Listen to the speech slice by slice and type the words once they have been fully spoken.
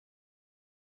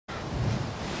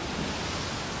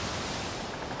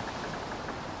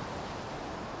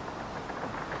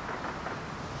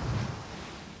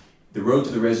the road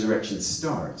to the resurrection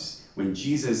starts when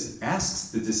Jesus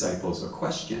asks the disciples a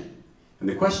question. And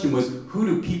the question was, who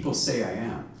do people say I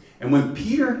am? And when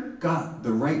Peter got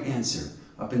the right answer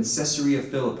up in Caesarea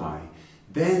Philippi,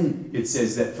 then it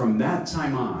says that from that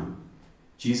time on,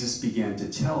 Jesus began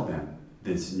to tell them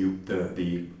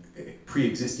the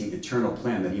pre-existing eternal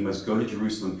plan that he must go to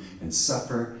Jerusalem and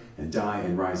suffer and die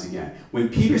and rise again. When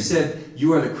Peter said,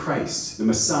 you are the Christ, the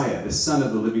Messiah, the Son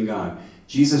of the living God,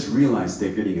 Jesus realized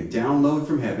they're getting a download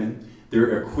from heaven,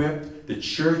 they're equipped, the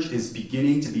church is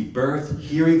beginning to be birthed,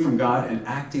 hearing from God and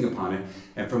acting upon it.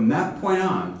 And from that point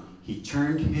on, he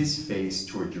turned his face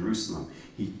toward Jerusalem.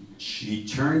 He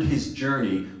turned his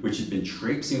journey, which had been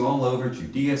traipsing all over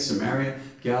Judea, Samaria,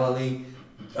 Galilee,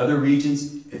 other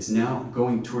regions, it's now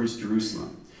going towards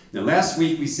Jerusalem. Now last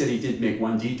week we said he did make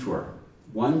one detour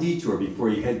before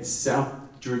he heads south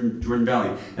Jordan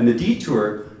Valley. And the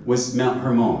detour was Mount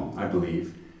Hermon, I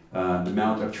believe, the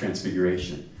Mount of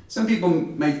Transfiguration. Some people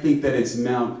might think that it's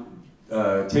Mount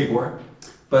Tabor,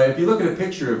 but if you look at a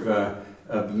picture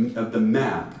of the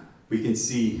map, we can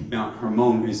see Mount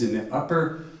Hermon is in the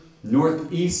upper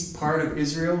northeast part of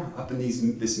Israel, up in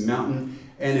this mountain,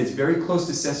 and it's very close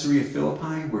to Caesarea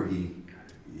Philippi, where he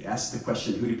asked the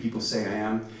question, who do people say I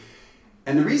am?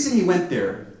 And the reason he went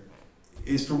there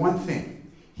is for one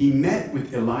thing. He met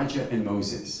with Elijah and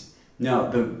Moses. Now,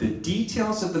 the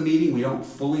details of the meeting we don't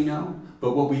fully know,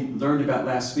 but what we learned about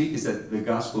last week is that the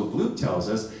Gospel of Luke tells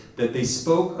us that they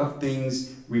spoke of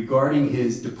things regarding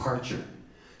his departure.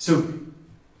 So,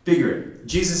 figure it.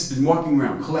 Jesus has been walking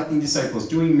around, collecting disciples,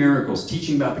 doing miracles,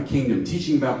 teaching about the kingdom,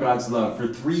 teaching about God's love for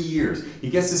 3 years. He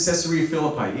gets to Caesarea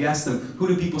Philippi. He asks them, who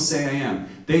do people say I am?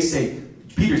 They say,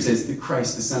 Peter says, the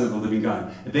Christ, the Son of the living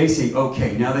God. And they say,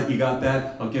 okay, now that you got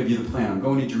that, I'll give you the plan. I'm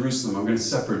going to Jerusalem. I'm going to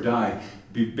suffer, die,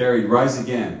 be buried, rise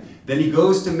again. Then he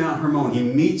goes to Mount Hermon. He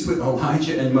meets with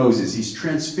Elijah and Moses. He's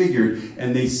transfigured,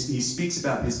 and he speaks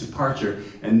about his departure.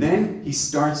 And then he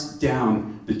starts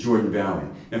down the Jordan Valley.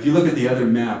 Now, if you look at the other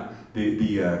map,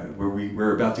 where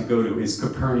we're about to go to is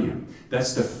Capernaum.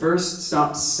 That's the first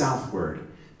stop southward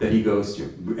that he goes to.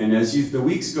 And as the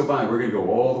weeks go by, we're going to go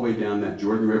all the way down that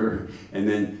Jordan River and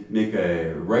then make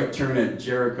a right turn at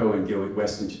Jericho and go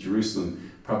west into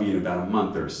Jerusalem, probably in about a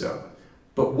month or so.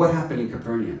 But what happened in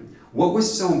Capernaum? What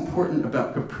was so important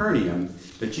about Capernaum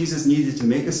that Jesus needed to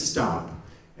make a stop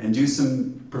and do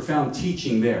some profound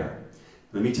teaching there?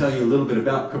 Let me tell you a little bit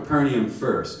about Capernaum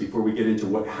first before we get into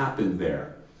what happened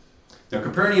there. Now,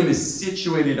 Capernaum is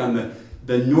situated on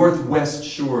the northwest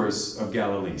shores of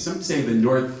Galilee. Some say the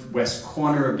northwest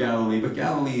corner of Galilee, but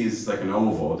Galilee is like an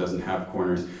oval. It doesn't have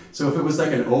corners. So if it was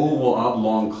like an oval,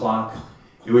 oblong clock,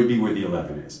 it would be where the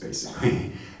 11 is,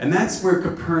 basically. And that's where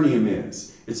Capernaum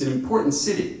is. It's an important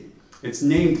city. It's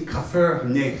named Kafar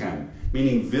Nahum,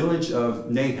 meaning village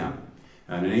of Nahum.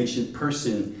 And an ancient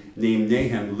person named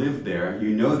Nahum lived there. You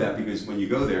know that because when you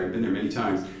go there, I've been there many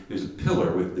times, there's a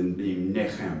pillar with the name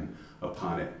Nahum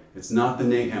upon it. It's not the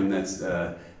Nahum that's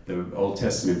the Old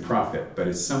Testament prophet, but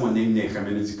it's someone named Nahum,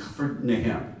 and it's Kafar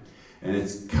Nahum. And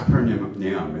it's Capernaum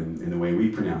in the way we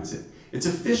pronounce it. It's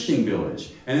a fishing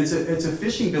village, and it's a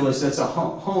fishing village that's a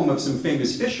home of some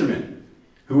famous fishermen.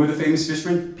 Who were the famous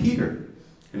fishermen? Peter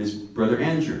and his brother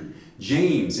Andrew,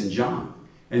 James and John,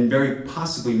 and very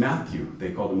possibly Matthew.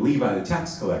 They called him Levi the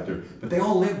tax collector, but they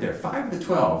all lived there. 5 of the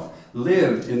 12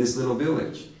 lived in this little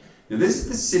village. Now this is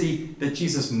the city that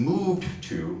Jesus moved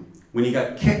to when he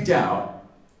got kicked out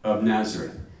of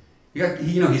Nazareth.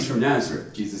 He's from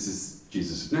Nazareth. Jesus is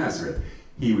Jesus of Nazareth.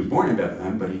 He was born in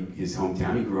Bethlehem, but his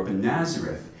hometown, he grew up in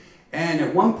Nazareth. And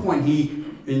at one point,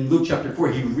 in Luke chapter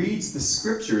 4, he reads the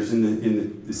scriptures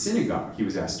in the synagogue. He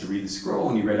was asked to read the scroll,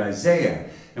 and he read Isaiah.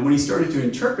 And when he started to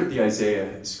interpret the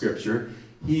Isaiah scripture,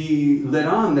 he let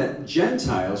on that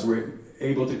Gentiles were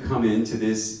able to come into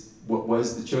this, what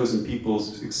was the chosen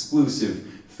people's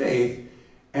exclusive faith.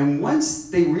 And once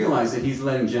they realized that he's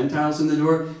letting Gentiles in the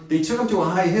door, they took him to a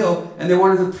high hill, and they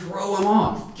wanted to throw him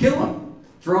off, kill him,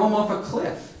 throw him off a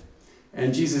cliff.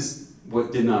 And Jesus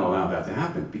did not allow that to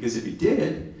happen, because if he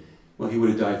did, well, he would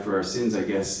have died for our sins, I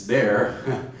guess, there.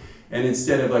 And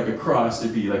instead of like a cross,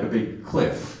 there'd be like a big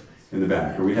cliff in the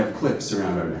back, or we'd have cliffs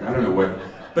around our neck. I don't know what,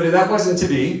 but that wasn't to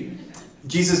be.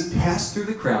 Jesus passed through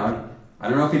the crowd. I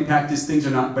don't know if he packed his things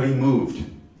or not, but he moved.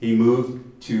 He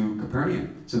moved to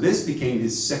Capernaum. So this became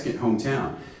his second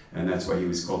hometown, and that's why he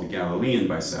was called a Galilean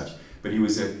by such. But he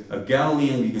was a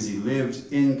Galilean because he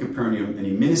lived in Capernaum, and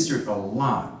he ministered a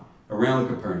lot around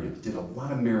Capernaum. He did a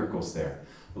lot of miracles there.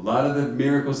 A lot of the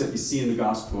miracles that you see in the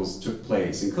Gospels took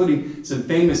place, including some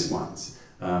famous ones,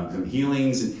 some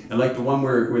healings, and like the one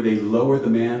where they lowered the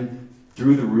man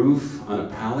through the roof on a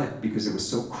pallet because it was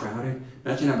so crowded.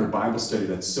 Imagine having a Bible study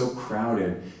that's so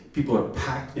crowded. People are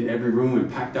packed in every room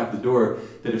and packed out the door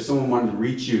that if someone wanted to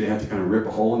reach you, they had to kind of rip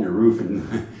a hole in your roof.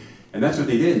 And, and that's what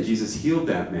they did. And Jesus healed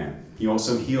that man. He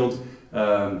also healed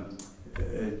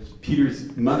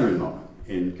Peter's mother-in-law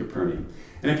in Capernaum.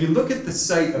 And if you look at the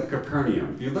site of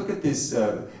Capernaum, if you look at this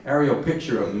aerial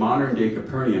picture of modern-day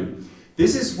Capernaum,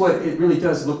 this is what it really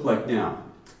does look like now.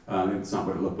 It's not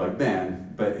what it looked like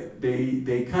then, but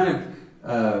they kind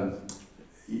of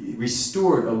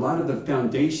restored a lot of the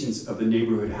foundations of the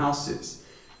neighborhood houses.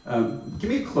 Give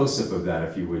me a close-up of that,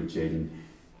 if you would, Jaden.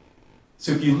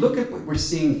 So if you look at what we're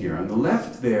seeing here, on the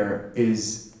left there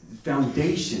is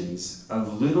foundations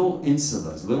of little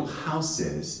insulas, little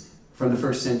houses from the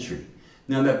first century.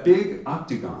 Now that big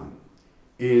octagon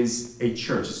is a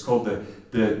church. It's called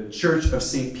the Church of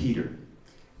St. Peter.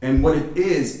 And what it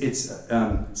is, it's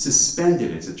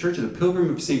suspended. It's a church of the Pilgrim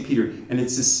of St. Peter, and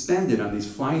it's suspended on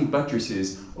these flying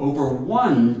buttresses over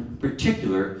one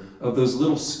particular of those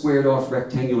little squared off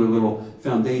rectangular little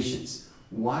foundations.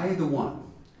 Why the one?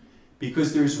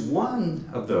 Because there's one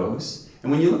of those,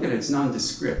 and when you look at it, it's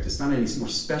nondescript. It's not any more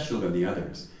special than the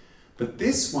others. But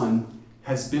this one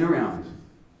has been around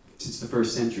since the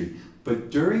first century.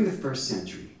 But during the first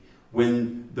century,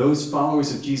 when those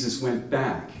followers of Jesus went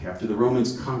back after the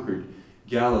Romans conquered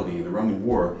Galilee in the Roman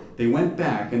war, they went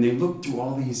back and they looked through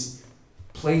all these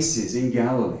places in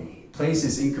Galilee,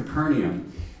 places in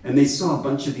Capernaum, and they saw a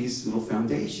bunch of these little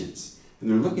foundations. And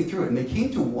they're looking through it, and they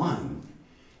came to one,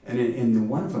 and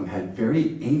one of them had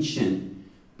very ancient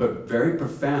but very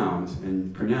profound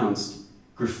and pronounced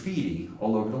graffiti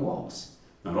all over the walls.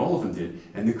 Not all of them did.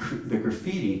 And the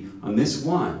graffiti on this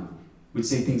one would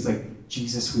say things like,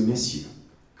 "Jesus, we miss you.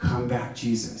 Come back,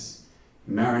 Jesus.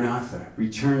 Maranatha,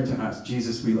 return to us.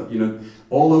 Jesus, we love you."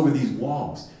 All over these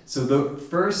walls. So the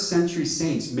first century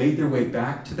saints made their way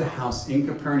back to the house in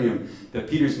Capernaum that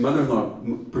Peter's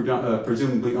mother-in-law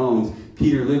presumably owned,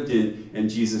 Peter lived in, and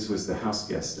Jesus was the house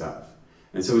guest of.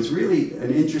 And so it's really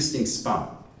an interesting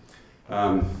spot.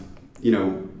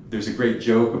 There's a great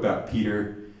joke about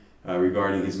Peter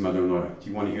regarding his mother-in-law. Do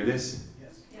you want to hear this?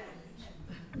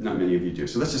 Not many of you do.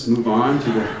 So let's just move on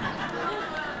to the...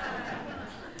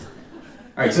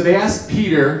 All right, so they asked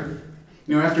Peter,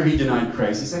 after he denied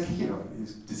Christ, he's like,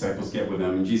 his disciples get with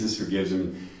him, and Jesus forgives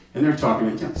him. And they're talking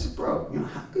to him. I said, bro,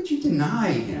 how could you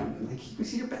deny him? Like, he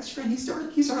was your best friend.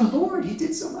 He's our Lord. He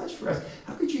did so much for us.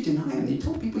 How could you deny him? He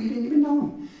told people you didn't even know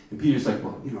him. And Peter's like,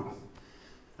 well,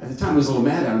 at the time I was a little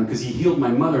mad at him because he healed my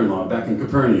mother-in-law back in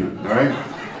Capernaum, all right?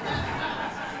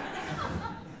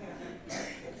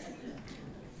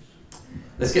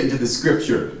 Let's get into the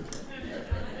scripture.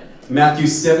 Matthew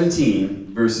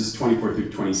 17, verses 24 through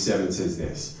 27 says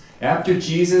this. After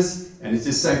Jesus and his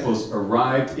disciples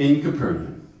arrived in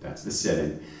Capernaum, that's the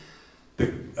setting,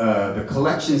 the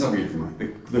collections, I'll read it from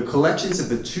mine. The collections of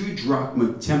the 2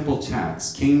 drachma temple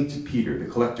tax came to Peter, the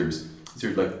collectors. These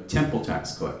are like temple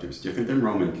tax collectors, different than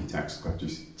Roman tax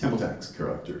collectors, temple tax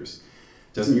collectors.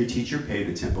 Doesn't your teacher pay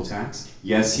the temple tax?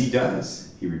 Yes, he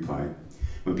does, he replied.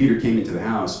 When Peter came into the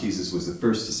house, Jesus was the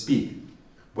first to speak.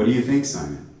 What do you think,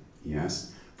 Simon? He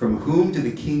asked. From whom do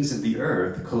the kings of the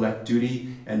earth collect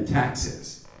duty and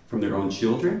taxes? From their own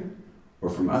children or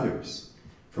from others?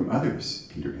 From others,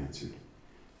 Peter answered.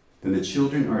 Then the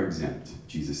children are exempt,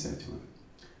 Jesus said to him.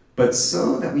 But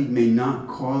so that we may not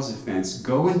cause offense,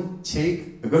 go to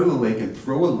the lake and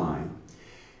throw a line,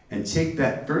 and take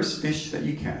that first fish that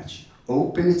you catch,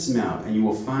 open its mouth, and you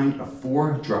will find a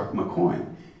 4 drachma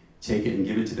coin. Take it and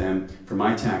give it to them for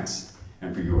my tax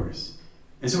and for yours.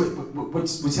 And so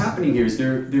what's happening here is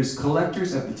there's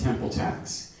collectors of the temple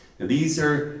tax. Now these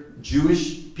are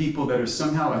Jewish people that are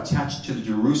somehow attached to the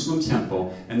Jerusalem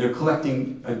temple, and they're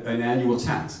collecting an annual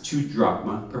tax, 2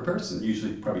 drachma per person,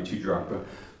 usually probably 2 drachma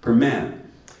per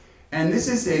man. And this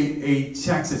is a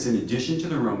tax that's in addition to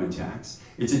the Roman tax.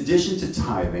 It's addition to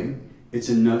tithing. It's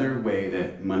another way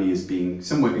that money is being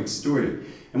somewhat extorted.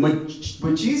 And what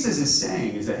Jesus is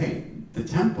saying is that, hey, the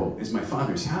temple is my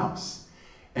Father's house.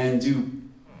 And do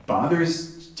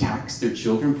fathers tax their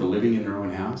children for living in their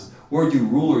own house? Or do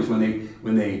rulers,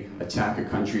 when they attack a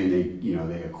country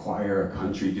and they acquire a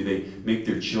country, do they make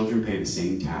their children pay the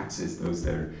same tax as those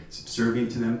that are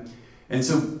subservient to them? And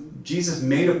so Jesus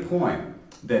made a point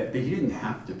that he didn't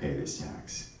have to pay this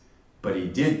tax, but he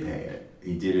did pay it.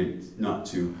 He did it not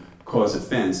to cause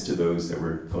offense to those that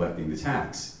were collecting the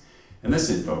tax. And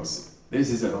listen, folks, this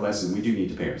is a lesson. We do need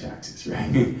to pay our taxes,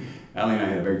 right? Allie and I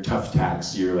had a very tough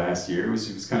tax year last year. It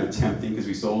was kind of tempting because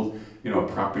we sold, a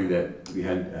property that we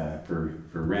had for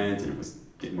rent, and it was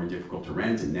getting more difficult to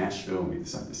rent in Nashville, and we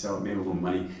decided to sell it, made a little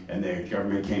money, and the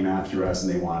government came after us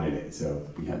and they wanted it, so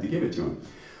we had to give it to them.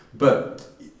 But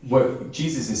what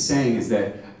Jesus is saying is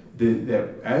that,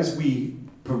 that as we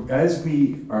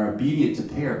are obedient to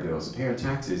pay our bills, pay our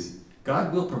taxes,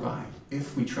 God will provide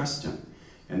if we trust him.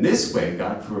 And this way,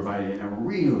 God provided in a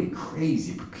really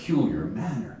crazy, peculiar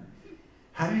manner.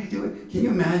 How did he do it? Can you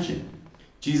imagine?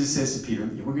 Jesus says to Peter,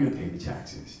 we're going to pay the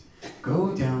taxes.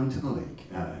 Go down to the lake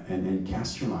and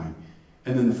cast your line.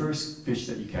 And then the first fish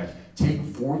that you catch, take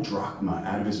 4 drachma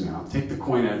out of his mouth, take the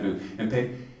coin out of it, and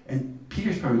pay. And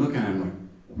Peter's probably looking at him like,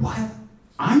 what?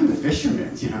 I'm the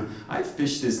fisherman, I've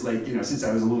fished this lake, since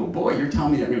I was a little boy. You're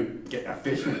telling me I'm going to get a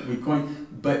fish with coin?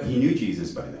 But he knew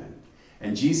Jesus by then.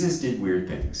 And Jesus did weird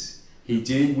things. He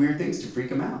did weird things to freak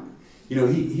him out. He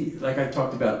like I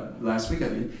talked about last week, I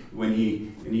think, when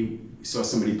he saw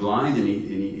somebody blind and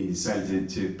he decided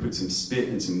to put some spit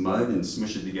and some mud and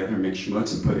smush it together and make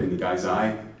schmutz and put it in the guy's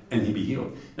eye and he'd be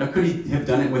healed. Now, could he have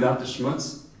done it without the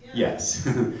schmutz? Yeah. Yes.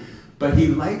 But he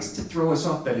likes to throw us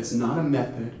off that it's not a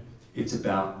method, it's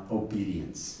about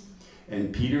obedience.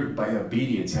 And Peter, by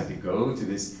obedience, had to go to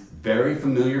this very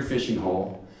familiar fishing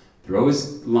hole, throw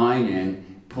his line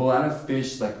in, pull out a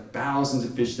fish like thousands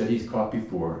of fish that he's caught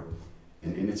before,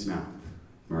 and in its mouth,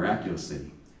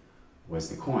 miraculously, was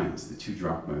the coins, the 2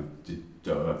 drachma,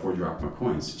 4 drachma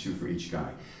coins, 2 for each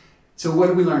guy. So what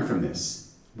do we learn from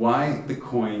this? Why the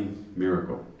coin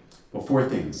miracle? Well, 4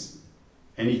 things.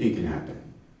 Anything can happen.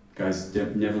 Guys,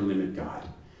 never limit God.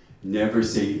 Never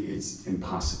say it's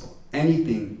impossible.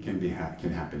 Anything can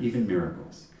happen, even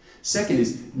miracles. Second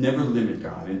is never limit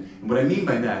God. And what I mean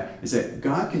by that is that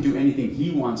God can do anything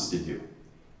he wants to do.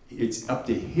 It's up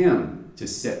to him to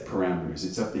set parameters.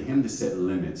 It's up to him to set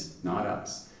limits, not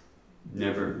us.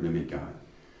 Never limit God.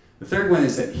 The third one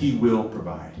is that he will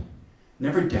provide.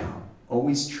 Never doubt.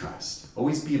 Always trust.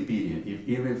 Always be obedient,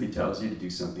 even if he tells you to do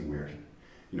something weird.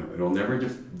 It'll never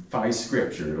defy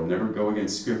Scripture. It'll never go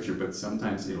against Scripture, but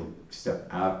sometimes it'll step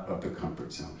out of the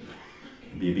comfort zone.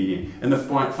 Be obedient. And the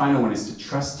final one is to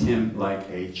trust him like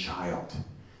a child.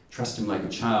 Trust him like a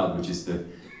child, which is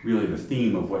really the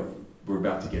theme of what we're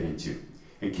about to get into.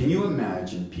 And can you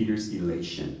imagine Peter's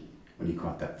elation when he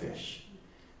caught that fish?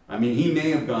 I mean, he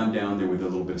may have gone down there with a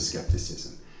little bit of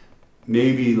skepticism.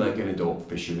 Maybe like an adult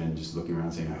fisherman just looking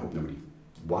around saying, I hope nobody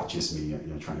watches me,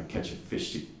 trying to catch a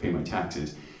fish to pay my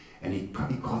taxes. And he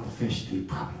probably caught the fish, and he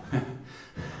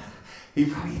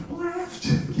probably laughed.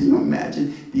 Can you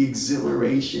imagine the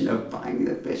exhilaration of finding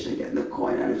the fish and getting the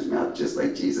coin out of his mouth, just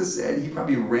like Jesus said? He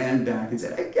probably ran back and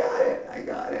said, I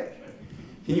got it.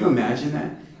 Can you imagine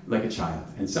that? Like a child.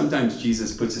 And sometimes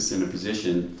Jesus puts us in a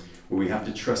position where we have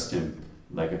to trust him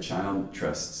like a child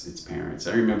trusts its parents.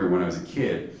 I remember when I was a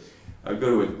kid, I would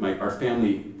go to our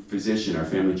family physician, our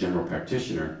family general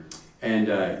practitioner, and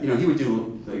he would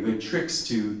do like tricks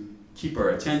to keep our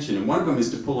attention, and one of them is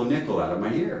to pull a nickel out of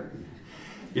my ear.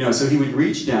 So he would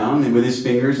reach down and with his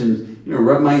fingers and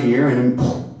rub my ear, and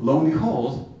then lo and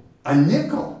behold, a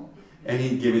nickel. And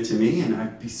he'd give it to me, and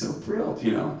I'd be so thrilled,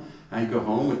 I'd go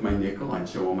home with my nickel, I'd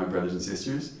show all my brothers and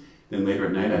sisters. Then later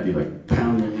at night, I'd be like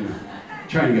pounding,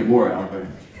 trying to get more out, but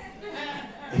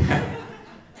yeah.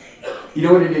 You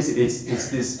know what it is? It's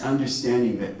this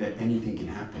understanding that anything can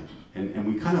happen. And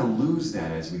we kind of lose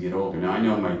that as we get older. Now, I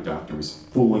know my doctor was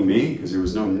fooling me because there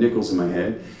was no nickels in my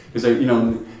head. Because,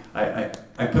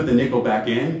 I put the nickel back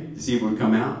in to see if it would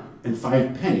come out, and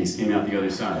 5 pennies came out the other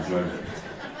side. So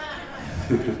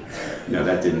no,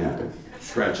 that didn't happen.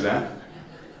 Scratch that.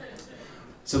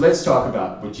 So let's talk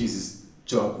about what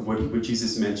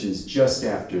Jesus mentions just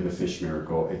after the fish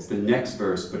miracle. It's the next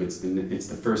verse, but it's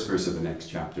the first verse of the next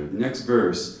chapter. The next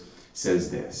verse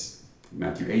says this.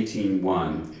 Matthew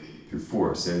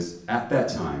 18:1-4 says, At that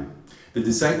time, the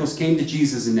disciples came to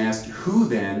Jesus and asked, Who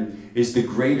then is the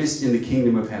greatest in the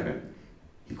kingdom of heaven?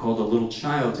 He called a little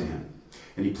child to him,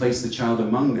 and he placed the child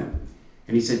among them.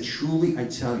 And he said, Truly I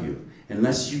tell you,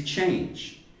 unless you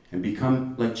change and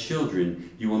become like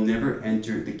children, you will never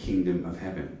enter the kingdom of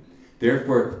heaven.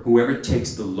 Therefore, whoever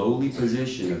takes the lowly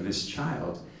position of this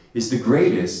child is the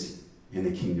greatest in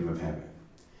the kingdom of heaven.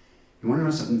 You want to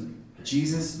know something?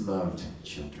 Jesus loved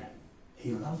children.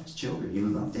 He loved children. He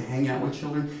loved to hang out with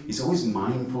children. He's always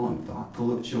mindful and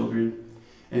thoughtful of children.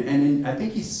 And I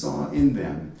think he saw in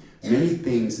them many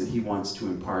things that he wants to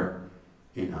impart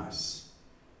in us.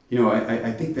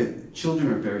 I think that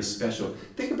children are very special.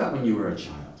 Think about when you were a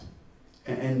child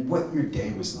and what your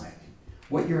day was like.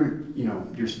 What your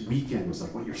weekend was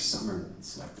like, what your summer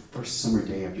was like, the first summer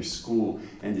day after school,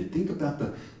 and to think about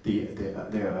the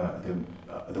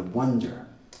wonder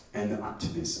and the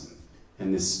optimism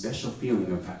and this special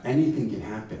feeling of anything can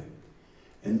happen.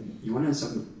 And you want to know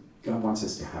something? God wants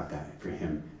us to have that for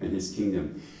him and his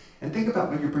kingdom. And think about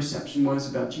what your perception was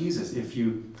about Jesus, if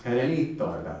you had any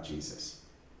thought about Jesus.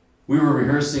 We were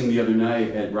rehearsing the other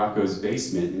night at Rocco's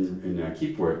basement in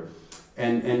Keyport,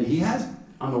 and he has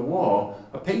on the wall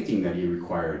a painting that he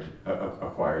acquired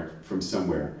from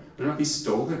somewhere. I don't know if he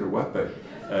stole it or what, but...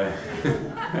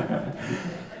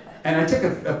 and I took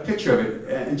a picture of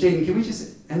it, and Jaden, can we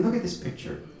just... And look at this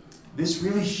picture. This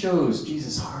really shows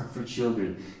Jesus' heart for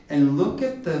children. And look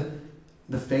at the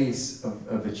face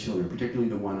of the children, particularly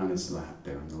the one on his lap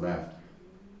there on the left.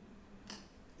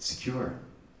 Secure,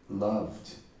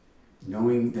 loved,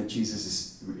 knowing that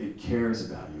Jesus cares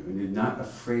about you and you're not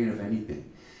afraid of anything.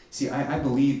 See, I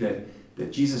believe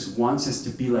that Jesus wants us to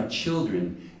be like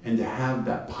children and to have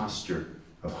that posture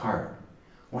of heart.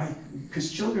 Why? Because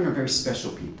children are very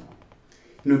special people.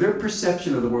 You know, their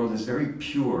perception of the world is very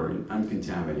pure and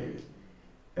uncontaminated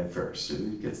at first,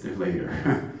 and it gets there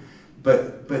later.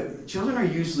 But children are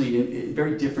usually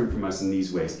very different from us in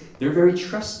these ways. They're very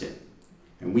trusting,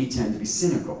 and we tend to be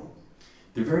cynical.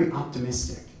 They're very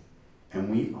optimistic, and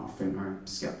we often are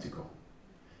skeptical.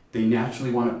 They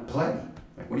naturally want to play.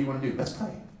 Like, what do you want to do? Let's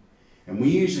play. And we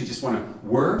usually just want to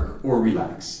work or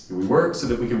relax. And we work so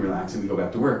that we can relax and we go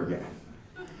back to work again.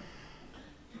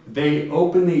 They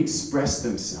openly express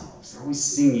themselves. They're always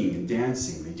singing and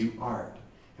dancing. They do art.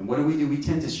 And what do? We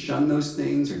tend to shun those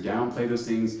things or downplay those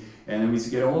things. And as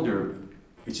we get older,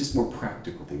 it's just more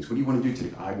practical things. What do you want to do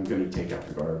today? I'm going to take out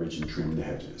the garbage and trim the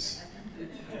hedges.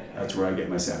 That's where I get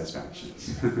my satisfaction.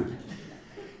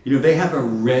 You know, they have a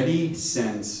ready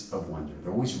sense of wonder.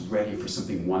 They're always ready for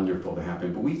something wonderful to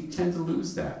happen, but we tend to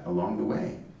lose that along the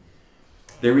way.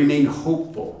 They remain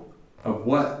hopeful of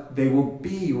what they will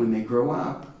be when they grow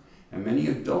up, and many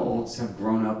adults have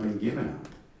grown up and given up.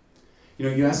 You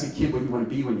know, you ask a kid what you want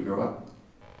to be when you grow up.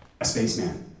 A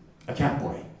spaceman, a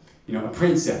catboy, you know, a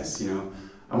princess, you know.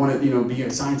 I want to, you know, be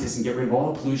a scientist and get rid of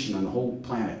all the pollution on the whole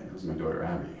planet. That was my daughter,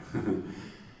 Abby.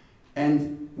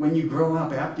 And when you grow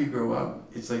up, after you grow up,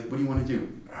 it's like, what do you want to do?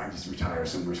 I just retire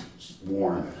somewhere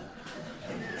warm.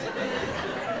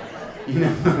 You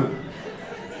know?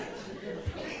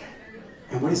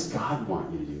 And what does God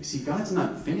want you to do? See, God's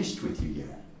not finished with you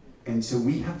yet. And so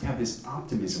we have to have this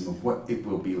optimism of what it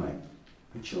will be like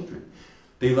for children.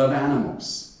 They love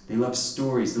animals. They love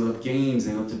stories. They love games.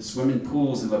 They love to swim in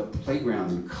pools. They love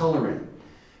playgrounds and coloring.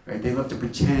 Right? They love to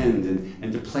pretend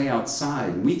and to play outside.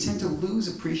 And we tend to lose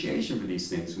appreciation for these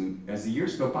things as the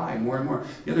years go by more and more.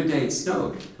 The other day it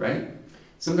snowed, right?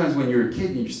 Sometimes when you're a kid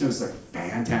and your snow, it's like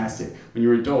fantastic. When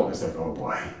you're an adult, it's like, oh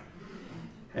boy.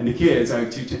 And the kids, I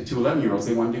have two 11-year-olds,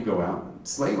 they wanted to go out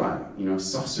sleigh riding, you know,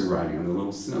 saucer riding on the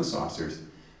little snow saucers.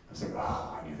 I was like,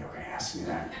 oh, I knew they were going to ask me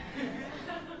that.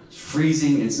 It's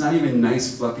freezing. It's not even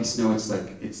nice, fluffy snow. It's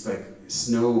like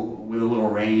snow with a little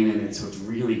rain in it, so it's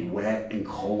really wet and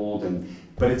cold,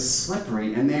 but it's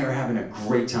slippery, and they are having a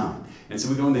great time. And so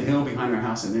we go on the hill behind our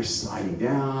house, and they're sliding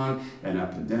down and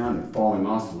up and down. They're falling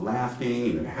off,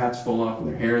 laughing, and their hats fall off, and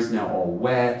their hair is now all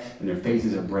wet, and their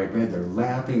faces are bright red. They're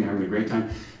laughing. They're having a great time.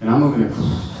 And I'm over there,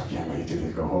 I can't wait to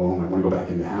go home. I want to go back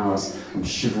in the house. I'm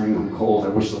shivering. I'm cold. I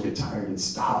wish they'll get tired and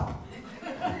stop.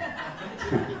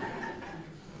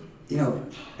 You know,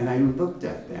 and I looked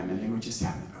at them, and they were just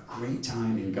having a great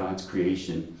time in God's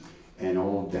creation. And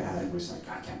old Dad was like,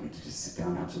 I can't wait to just sit down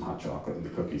and have some hot chocolate and the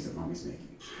cookies that Mommy's making.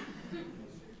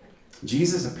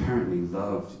 Jesus apparently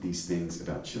loved these things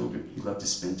about children. He loved to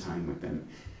spend time with them.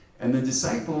 And the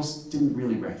disciples didn't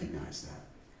really recognize that.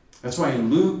 That's why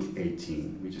in Luke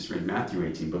 18, we just read Matthew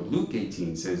 18, but Luke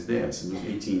 18 says this. And Luke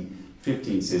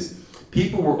 18:15 says,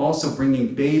 people were also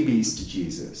bringing babies to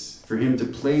Jesus for him to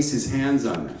place his hands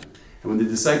on them. And when the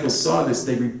disciples saw this,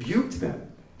 they rebuked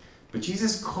them. But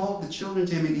Jesus called the children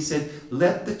to him and he said,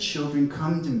 let the children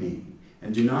come to me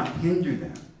and do not hinder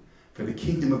them. For the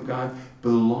kingdom of God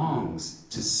belongs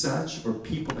to such or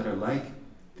people that are like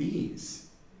these.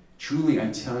 Truly,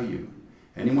 I tell you,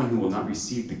 anyone who will not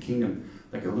receive the kingdom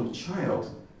like a little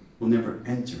child will never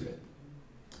enter it.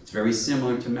 It's very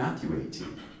similar to Matthew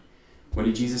 18. What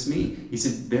did Jesus mean? He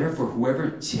said, therefore,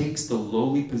 whoever takes the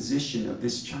lowly position of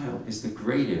this child is the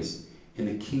greatest in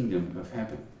the kingdom of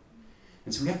heaven.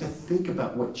 And so we have to think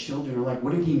about what children are like.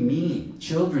 What did he mean?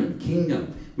 Children,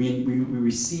 kingdom. We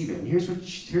receive it. And here's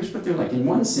what they're like. In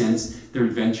one sense, they're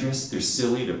adventurous, they're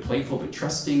silly, they're playful, they're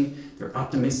trusting, they're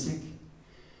optimistic.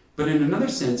 But in another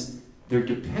sense, they're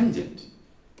dependent,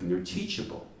 and they're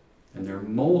teachable, and they're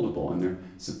moldable, and they're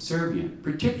subservient,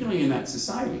 particularly in that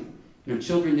society. You know,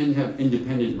 children didn't have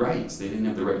independent rights. They didn't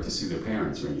have the right to sue their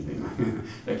parents or anything.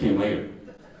 That came later.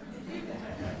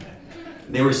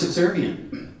 They were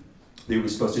subservient. They were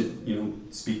supposed to,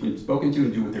 speak when spoken to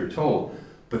and do what they were told.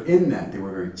 But in that, they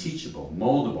were very teachable,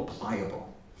 moldable,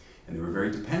 pliable. And they were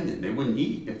very dependent. They wouldn't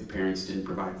eat if the parents didn't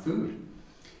provide food.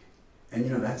 And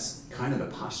that's kind of the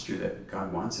posture that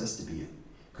God wants us to be in.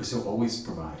 Because he'll always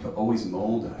provide. He'll always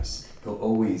mold us. He'll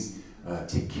always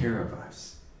take care of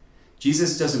us.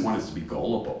 Jesus doesn't want us to be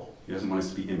gullible. He doesn't want us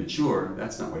to be immature.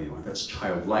 That's not what he wants. That's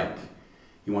childlike.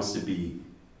 He wants to be,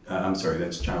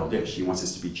 that's childish. He wants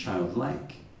us to be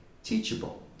childlike,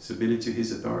 teachable, submitted to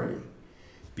his authority.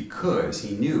 Because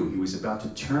he knew he was about to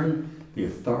turn the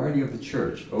authority of the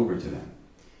church over to them.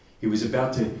 He was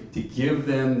about to give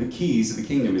them the keys of the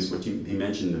kingdom, is what he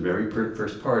mentioned in the very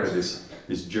first part of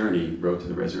this journey, road to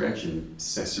the resurrection,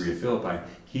 Caesarea Philippi,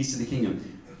 keys to the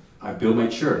kingdom. I build my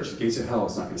church, the gates of hell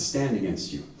is not going to stand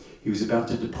against you. He was about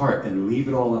to depart and leave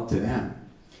it all up to them.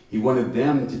 He wanted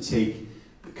them to take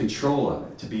control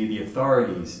of it, to be the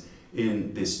authorities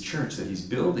in this church that he's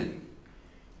building.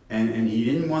 And he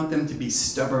didn't want them to be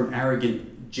stubborn,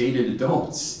 arrogant, jaded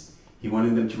adults. He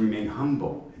wanted them to remain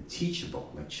humble and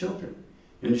teachable, like children.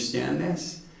 You understand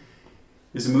this?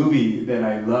 There's a movie that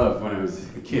I loved when I was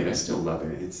a kid. I still love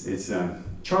it. It's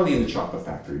Charlie and the Chocolate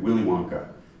Factory, Willy Wonka.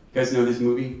 You guys know this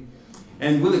movie?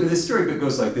 And the story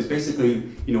goes like this. Basically,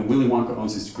 Willy Wonka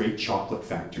owns this great chocolate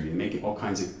factory and making all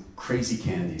kinds of crazy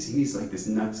candies. And he's like this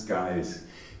nuts guy, this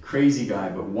crazy guy,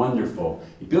 but wonderful.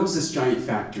 He builds this giant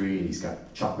factory, and he's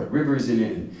got chocolate rivers in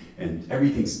it, and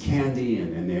everything's candy,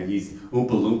 and they have these Oompa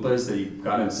Loompas that he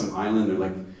got on some island. They're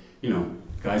like,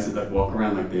 guys that like walk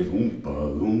around like this, Oompa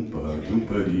Loompa,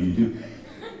 Doompa-dee-doo.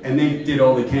 And they did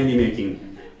all the candy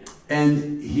making.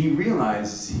 And he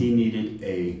realized he needed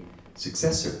a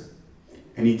successor.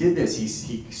 And he did this.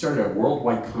 He started a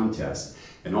worldwide contest,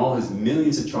 and all his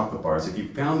millions of chocolate bars, if you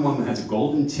found one that has a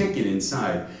golden ticket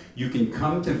inside, you can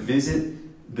come to visit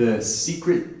the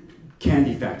secret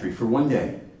candy factory for one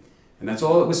day. And that's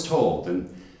all it was told.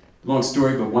 And long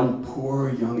story, but one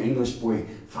poor young English boy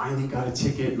finally got a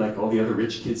ticket like all the other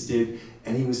rich kids did,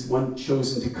 and he was one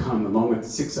chosen to come along with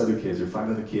 6 other kids or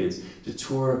 5 other kids to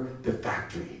tour the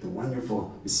factory, the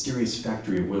wonderful, mysterious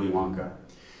factory of Willy Wonka.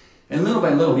 And little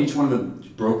by little, each one of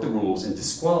them broke the rules and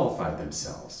disqualified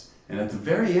themselves. And at the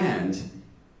very end,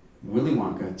 Willy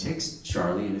Wonka takes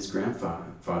Charlie and his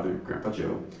grandfather, Grandpa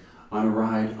Joe, on a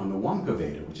ride on the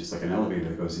Wonkavator, which is like an elevator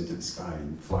that goes into the sky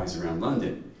and flies around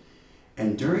London.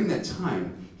 And during that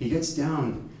time, he gets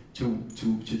down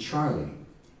to Charlie,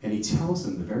 and he tells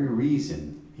him the very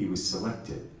reason he was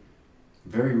selected,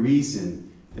 the very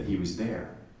reason that he was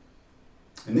there.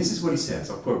 And this is what he says.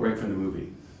 I'll quote right from the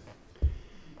movie.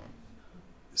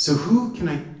 "So who can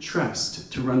I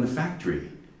trust to run the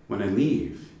factory when I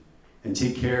leave and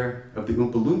take care of the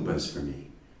Oompa Loompas for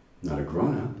me? Not a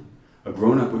grown-up. A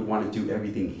grown-up would want to do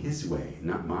everything his way,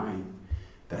 not mine.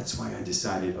 That's why I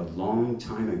decided a long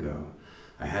time ago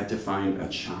I had to find a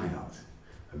child,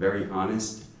 a very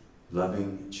honest,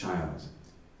 loving child,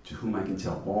 to whom I can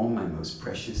tell all my most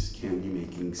precious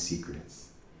candy-making secrets."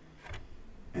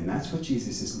 And that's what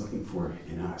Jesus is looking for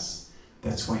in us.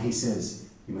 That's why he says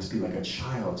you must be like a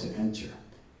child to enter.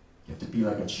 You have to be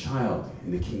like a child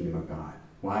in the kingdom of God.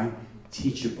 Why?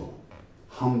 Teachable,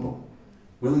 humble,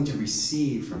 willing to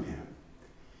receive from him.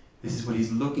 This is what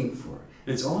he's looking for.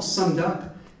 And it's all summed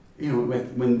up,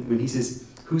 when he says,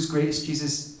 who's greatest?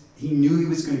 Jesus, he knew he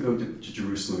was going to go to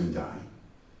Jerusalem and die.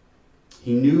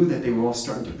 He knew that they were all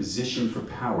starting to position for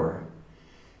power.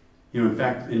 In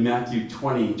fact, in Matthew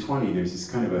 20:20, there's this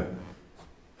kind of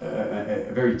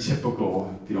a very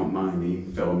typical, if you don't mind me,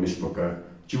 fellow Mishpoka,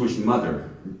 Jewish mother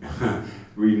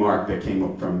remark that came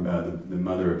up from the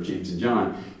mother of James and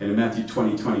John. And in Matthew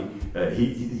 20:20,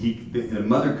 the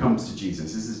mother comes to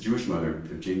Jesus. This is the Jewish mother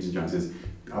of James and John, says,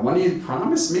 "I want you to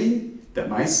promise me that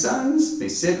my sons, they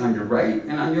sit on your right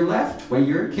and on your left when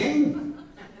you're king."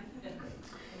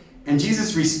 And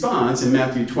Jesus responds in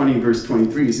Matthew 20, verse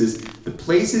 23, he says, "The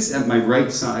places at my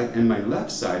right side and my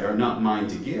left side are not mine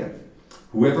to give.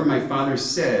 Whoever my Father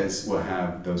says will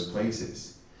have those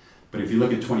places." But if you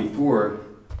look at 24,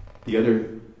 the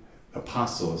other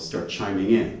apostles start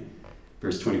chiming in.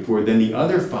 Verse 24, "Then the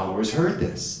other followers heard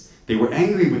this. They were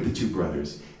angry with the 2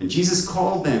 brothers. And Jesus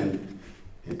called them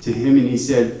to him, and he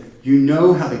said, 'You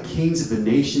know how the kings of the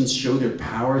nations show their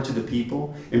power to the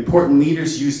people? Important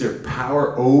leaders use their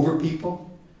power over people.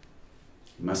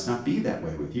 It must not be that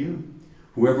way with you.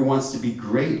 Whoever wants to be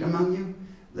great among you,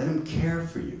 let him care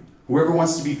for you. Whoever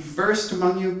wants to be first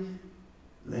among you,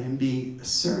 let him be a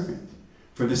servant.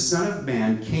 For the Son of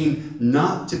Man came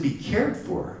not to be cared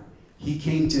for. He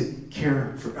came to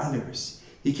care for others.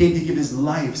 He came to give his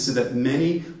life so that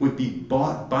many would be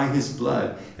bought by his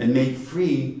blood and made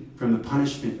free from the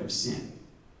punishment of sin.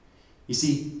 You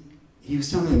see, he was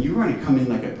telling them, you want to come in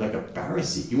like a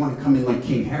Pharisee. You want to come in like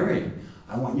King Herod.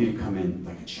 I want you to come in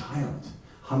like a child,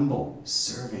 humble,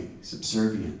 serving,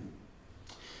 subservient.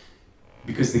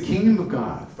 Because the kingdom of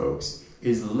God, folks,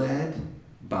 is led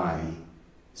by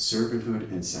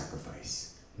servanthood and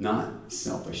sacrifice, not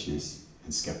selfishness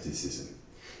and skepticism.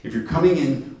 If you're coming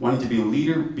in wanting to be a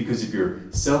leader because of your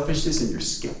selfishness and your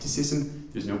skepticism,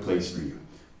 there's no place for you.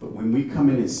 But when we come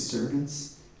in as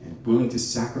servants and willing to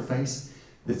sacrifice,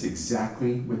 that's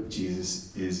exactly what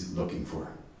Jesus is looking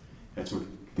for. That's what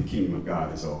the kingdom of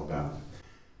God is all about.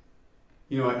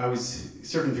 You know, I was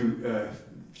surfing through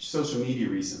social media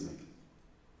recently,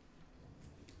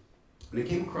 and I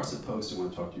came across a post I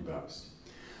want to talk to you about.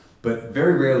 But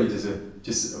very rarely does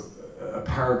just a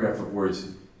paragraph of words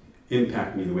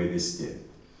impact me the way this did.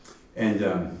 And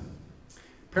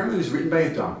apparently it was written by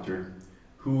a doctor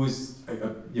who was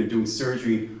doing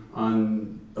surgery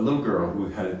on a little girl who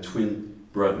had a twin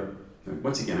brother. Now,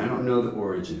 once again, I don't know the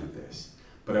origin of this,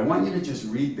 but I want you to just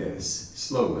read this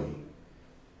slowly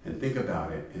and think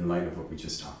about it in light of what we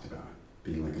just talked about,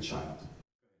 being like a child.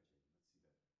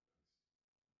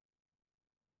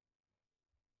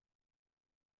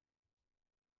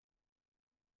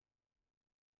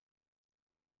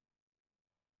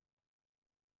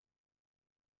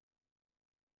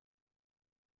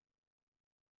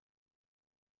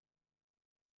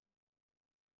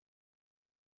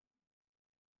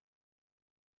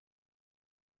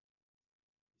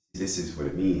 This is what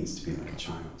it means to be like a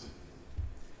child,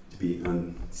 to be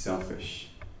unselfish,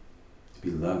 to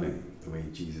be loving the way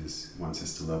Jesus wants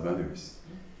us to love others.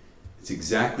 It's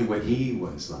exactly what he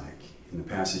was like in the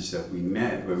passage that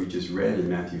we just read in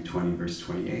Matthew 20, verse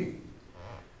 28.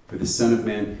 For the Son of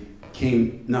Man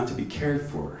came not to be cared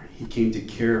for, he came to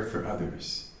care for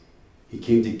others. He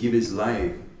came to give his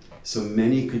life so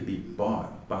many could be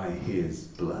bought by his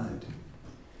blood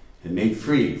and made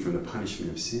free from the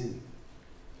punishment of sin.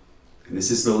 And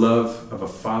this is the love of a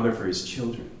father for his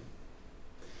children.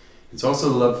 It's also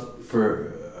the love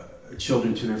for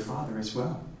children to their father as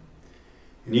well.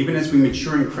 And even as we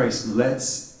mature in Christ,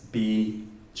 let's be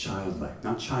childlike.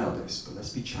 Not childish, but let's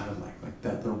be childlike, like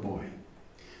that little boy.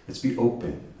 Let's be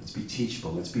open. Let's be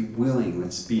teachable. Let's be willing.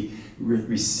 Let's be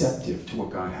receptive to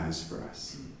what God has for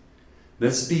us.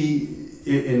 Let's be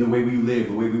in the way we live,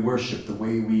 the way we worship, the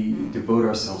way we devote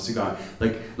ourselves to God.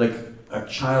 Like a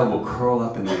child will curl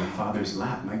up in their father's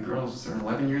lap. My girls are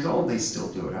 11 years old. They still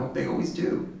do it. I hope they always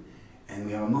do. And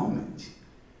we have a moment.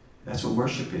 That's what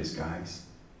worship is, guys.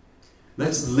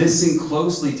 Let's listen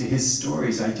closely to his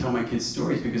stories. I tell my kids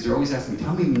stories because they're always asking me,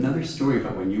 tell me another story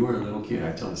about when you were a little kid.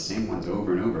 I tell the same ones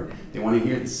over and over. They want to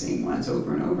hear the same ones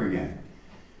over and over again.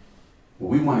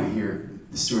 Well, we want to hear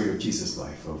the story of Jesus'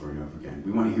 life over and over again.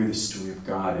 We want to hear the story of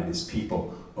God and his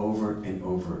people over and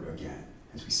over again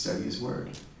as we study his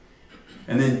word.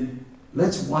 And then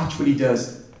let's watch what he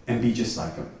does and be just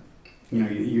like him. You know,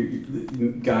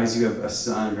 you guys, you have a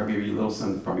son, probably your little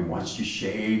son probably watched you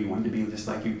shave, you wanted to be just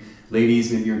like you.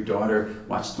 Ladies, maybe your daughter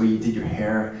watched the way you did your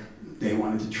hair, they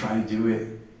wanted to try to do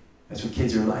it. That's what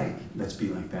kids are like. Let's be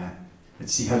like that.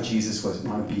 Let's see how Jesus was,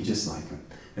 want to be just like him.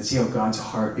 Let's see how God's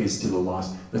heart is to the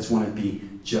lost. Let's want to be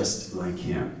just like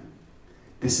him.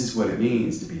 This is what it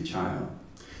means to be a child.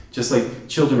 Just like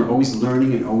children are always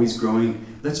learning and always growing,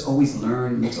 let's always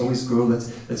learn, let's always grow,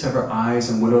 let's have our eyes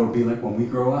on what it'll be like when we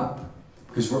grow up.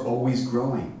 Because we're always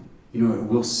growing. You know,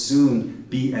 we'll soon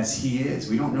be as he is.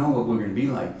 We don't know what we're going to be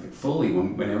like fully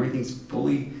when everything's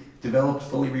fully developed,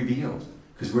 fully revealed.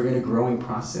 Because we're in a growing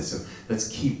process. So let's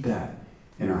keep that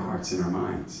in our hearts and our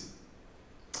minds.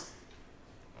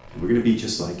 And we're going to be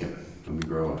just like him when we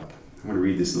grow up. I want to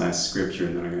read this last scripture,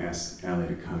 and then I'm going to ask Ali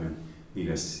to come and lead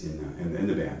us in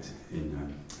the band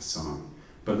in a song.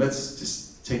 But let's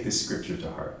just take this scripture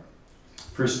to heart.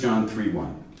 1 John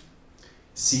 3:1.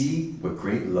 See what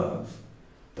great love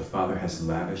the Father has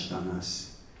lavished on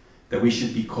us, that we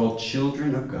should be called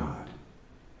children of God.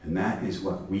 And that is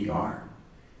what we are.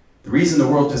 The reason the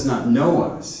world does not know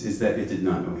us is that it did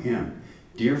not know him.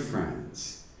 Dear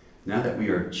friends, now that we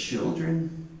are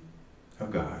children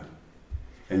of God,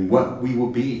 and what we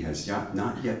will be has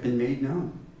not yet been made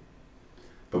known.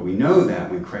 But we know that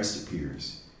when Christ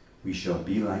appears, we shall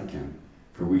be like him,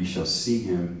 for we shall see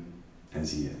him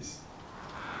as he is.